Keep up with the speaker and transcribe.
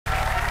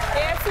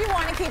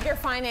want to keep your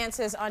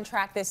finances on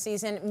track this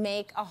season,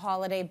 make a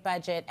holiday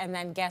budget, and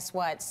then guess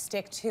what?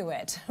 Stick to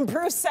it.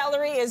 Bruce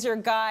Sellery is your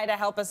guy to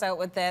help us out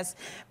with this.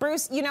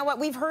 Bruce, you know what?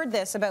 We've heard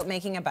this about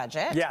making a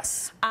budget.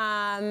 Yes.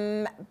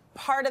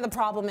 Part of the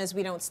problem is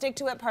we don't stick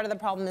to it. Part of the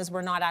problem is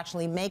we're not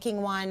actually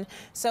making one.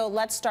 So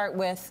let's start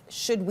with,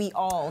 do we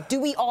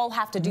all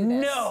have to do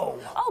this? No.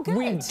 Oh, good.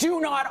 We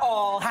do not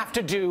all have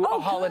to do a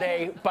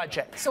holiday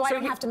budget. So I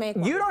don't have to make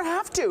one. You don't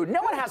have to.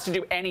 No one has to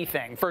do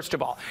anything, first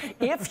of all.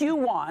 If you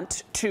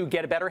want to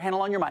get a better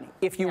handle on your money,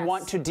 if you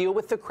want to deal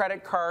with the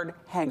credit card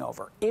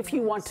hangover, if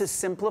you want to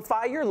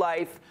simplify your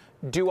life,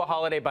 do a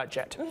holiday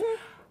budget.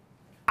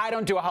 I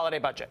don't do a holiday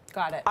budget.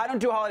 Got it. I don't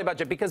do a holiday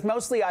budget because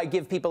mostly I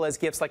give people as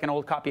gifts like an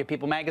old copy of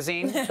People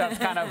magazine. That's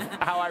kind of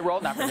how I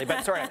roll. Not really,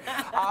 but sort of.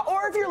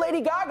 Or if you're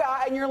Lady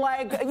Gaga and you're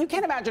like, you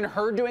can't imagine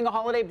her doing a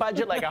holiday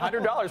budget like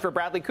 $100 for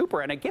Bradley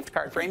Cooper and a gift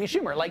card for Amy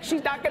Schumer. Like,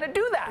 she's not going to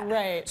do that.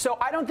 Right. So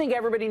I don't think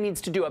everybody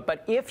needs to do it.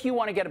 But if you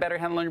want to get a better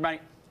handle on your money,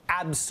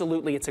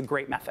 absolutely, it's a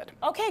great method.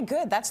 Okay,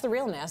 good. That's the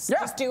realness.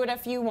 Yeah. Just do it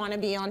if you want to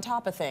be on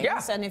top of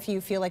things and if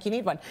you feel like you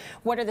need one.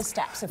 What are the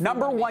steps?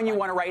 Number one, you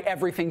want to write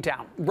everything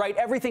down. Write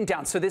everything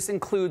down. So this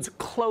includes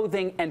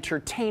clothing,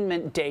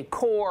 entertainment,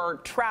 decor,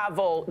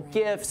 travel,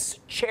 gifts,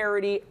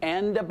 charity,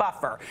 and a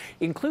buffer.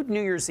 Include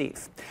New Year's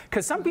Eve.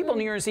 Because some people,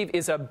 New Year's Eve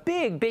is a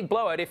big, big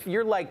blowout. If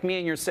you're like me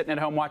and you're sitting at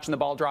home watching the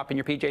ball drop in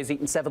your PJs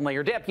eating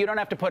 7-layer dip, you don't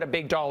have to put a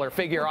big dollar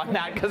figure on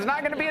that because it's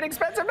not going to be an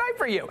expensive night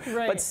for you.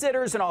 Right. But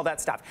sitters and all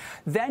that stuff.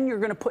 Then you're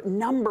going to put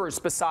numbers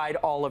beside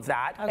all of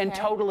that and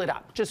total it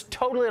up. Just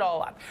total it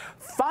all up.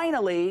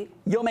 Finally,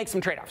 you'll make some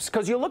trade-offs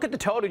because you'll look at the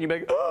total and you'll be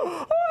like, oh my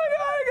God,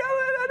 I got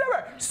that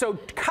number. So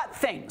cut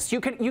things.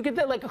 You can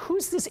like,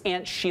 who's this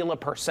Aunt Sheila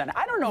person?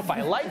 I don't know if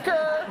I like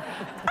her.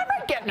 I'm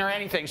not getting her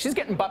anything. She's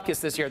getting bupkis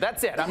this year.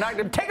 That's it.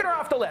 I'm taking her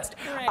off the list.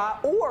 Right.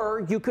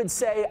 Or you could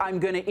say, I'm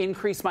going to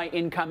increase my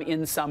income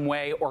in some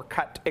way or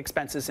cut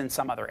expenses in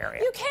some other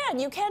area.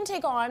 You can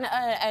take on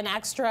an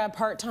extra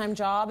part-time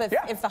job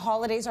if the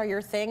holidays are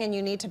your thing and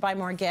you need to buy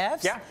more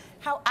gifts. Yeah.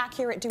 How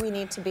accurate do we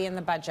need to be in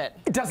the budget?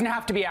 It doesn't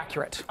have to be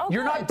accurate. Oh,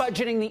 You're not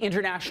budgeting the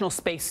International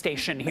Space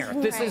Station here.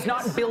 This is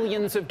not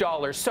billions of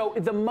dollars. So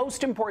the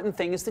most important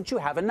thing is that you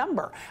have a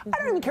number. I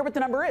don't even care what the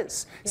number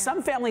is.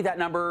 Some families that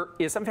number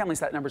is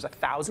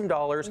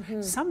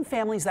 $1,000. Some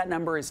families that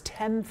number is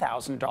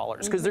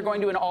 $10,000 because they're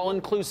going to an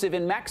all-inclusive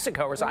in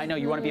Mexico. Or so I know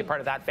you want to be a part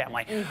of that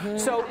family.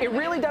 So it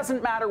really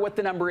doesn't matter what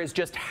the number is.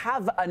 Just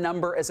have a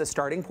number as a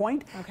starting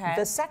point.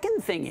 The second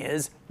thing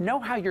is know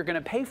how you're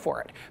going to pay for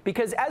it.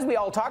 Because as we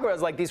all talk about,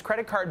 like these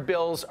credit card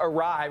bills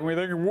arrive and we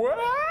think, what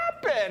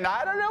happened?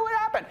 I don't know what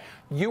happened.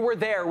 You were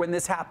there when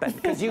this happened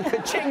because you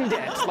ka-chinged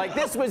it. Like,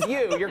 this was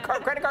you. Your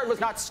credit card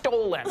was not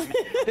stolen.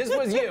 This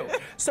was you.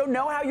 So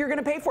know how you're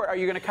going to pay for it. Are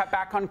you going to cut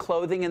back on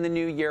clothing in the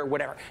new year?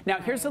 Whatever. Now,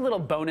 here's a little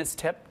bonus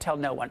tip. Tell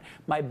no one.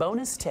 My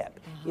bonus tip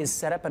is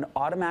set up an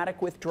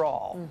automatic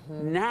withdrawal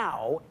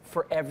now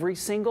for every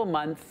single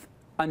month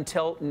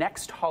until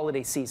next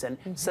holiday season,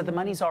 so the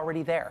money's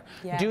already there.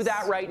 Do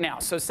that right now.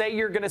 So say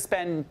you're going to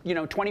spend,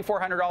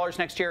 $2,400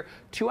 next year,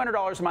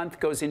 $200 a month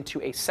goes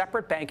into a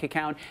separate bank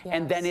account,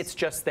 and then it's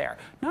just there.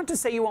 Not to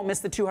say you won't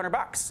miss the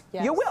 $200.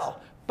 You will.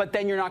 But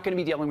then you're not going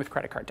to be dealing with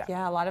credit card debt.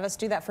 Yeah, a lot of us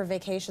do that for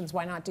vacations.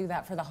 Why not do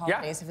that for the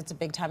holidays if it's a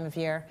big time of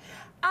year?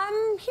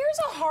 Here's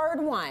a hard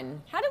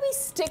one. How do we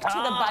stick to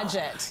the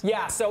budget?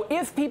 Yeah, so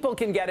if people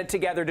can get it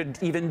together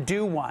to even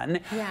do one,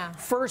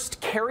 first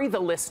carry the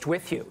list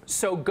with you.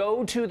 So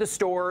go to the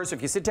stores.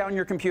 If you sit down on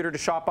your computer to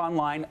shop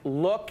online,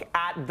 look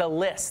at the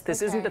list.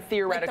 This isn't the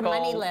theoretical. Like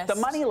the money list. The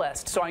money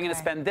list. So I'm going to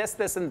spend this,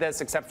 this, and this,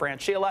 except for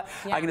Aunt Sheila.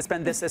 I'm going to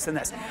spend this, this, and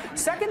this.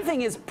 Second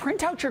thing is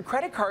print out your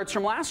credit cards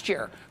from last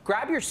year.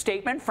 Grab your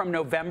statement from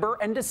November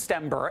and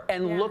December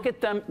and look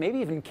at them, maybe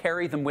even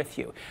carry them with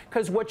you.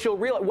 Because what you'll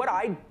realize, what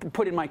I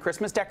put in my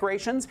Christmas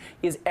decorations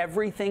is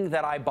everything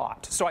that I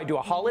bought. So I do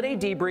a holiday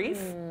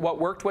debrief, what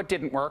worked, what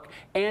didn't work,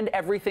 and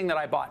everything that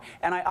I bought.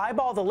 And I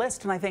eyeball the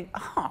list and I think,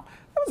 that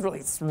was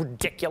really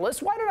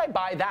ridiculous. Why did I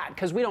buy that?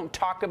 Because we don't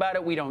talk about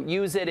it, we don't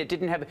use it, it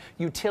didn't have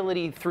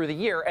utility through the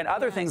year, and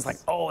other things like,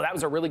 oh, that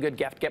was a really good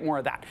gift, get more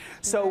of that.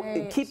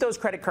 So keep those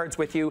credit cards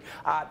with you.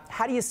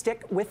 How do you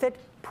stick with it?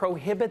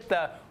 Prohibit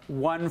the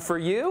one for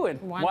you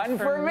and one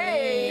for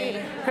me.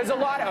 Because a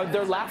lot of,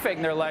 they're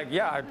laughing. They're like,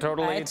 yeah, I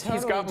totally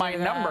he's got my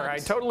number. I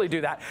totally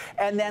do that.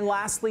 And then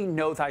lastly,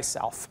 know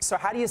thyself. So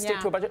how do you stick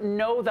to a budget?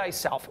 Know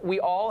thyself.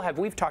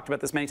 We've talked about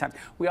this many times.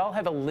 We all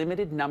have a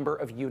limited number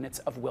of units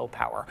of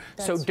willpower.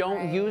 So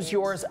don't use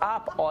yours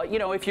up.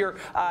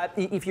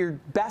 If you're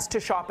best to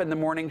shop in the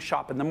morning,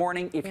 shop in the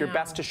morning. If you're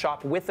best to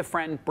shop with a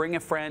friend, bring a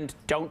friend.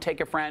 Don't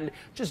take a friend.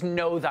 Just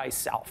know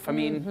thyself. I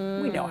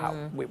mean, we know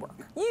how we work.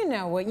 You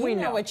know what you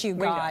know what you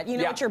got. You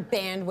know what your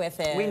bandwidth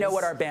is. We know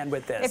what our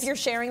bandwidth is. If you're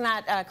sharing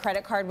that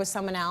credit card with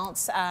someone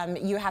else,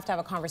 you have to have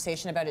a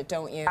conversation about it,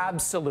 don't you?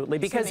 Absolutely,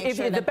 because So if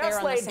sure the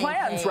best laid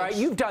plans, right?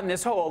 You've done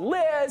this whole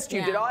list,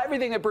 you did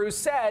everything that Bruce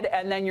said,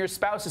 and then your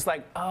spouse is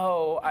like,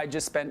 "Oh, I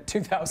just spent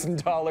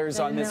 $2,000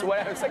 on this."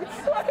 What? It's like,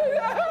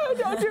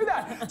 don't do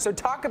that. So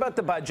talk about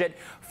the budget.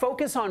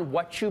 Focus on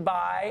what you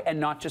buy and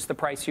not just the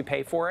price you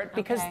pay for it,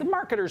 because the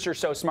marketers are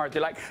so smart.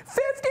 They're like, 50%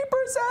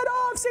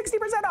 off,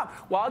 60%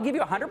 off. Well, I'll give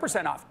you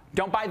 100% off.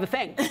 Don't buy the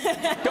thing.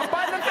 Don't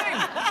buy the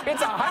thing.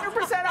 It's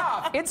 100%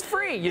 off. It's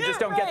free. You just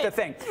don't get the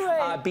thing.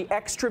 Be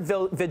extra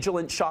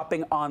vigilant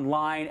shopping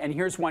online. And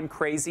here's one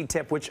crazy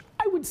tip, which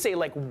I would say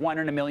like 1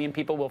 in a million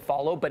people will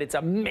follow, but it's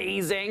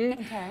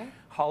amazing.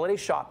 Holiday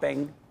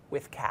shopping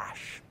with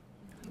cash.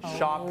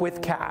 Shop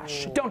with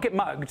cash. Don't get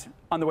mugged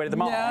on the way to the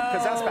mall,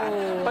 because that's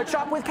bad. But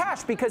shop with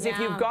cash, because if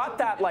you've got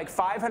that like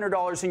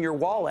 $500 in your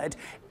wallet,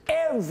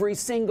 every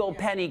single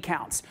penny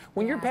counts.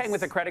 When you're paying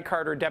with a credit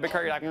card or a debit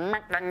card, you're like,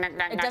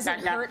 it doesn't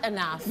hurt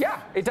enough.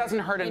 Yeah, it doesn't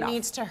hurt enough. It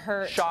needs to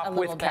hurt Shop a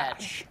little with bit.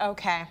 cash.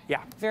 Okay.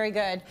 Yeah. Very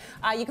good.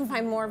 You can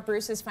find more of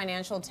Bruce's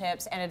financial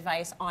tips and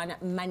advice on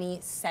Money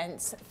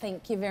Sense.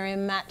 Thank you very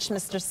much,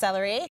 Mr. Sellery.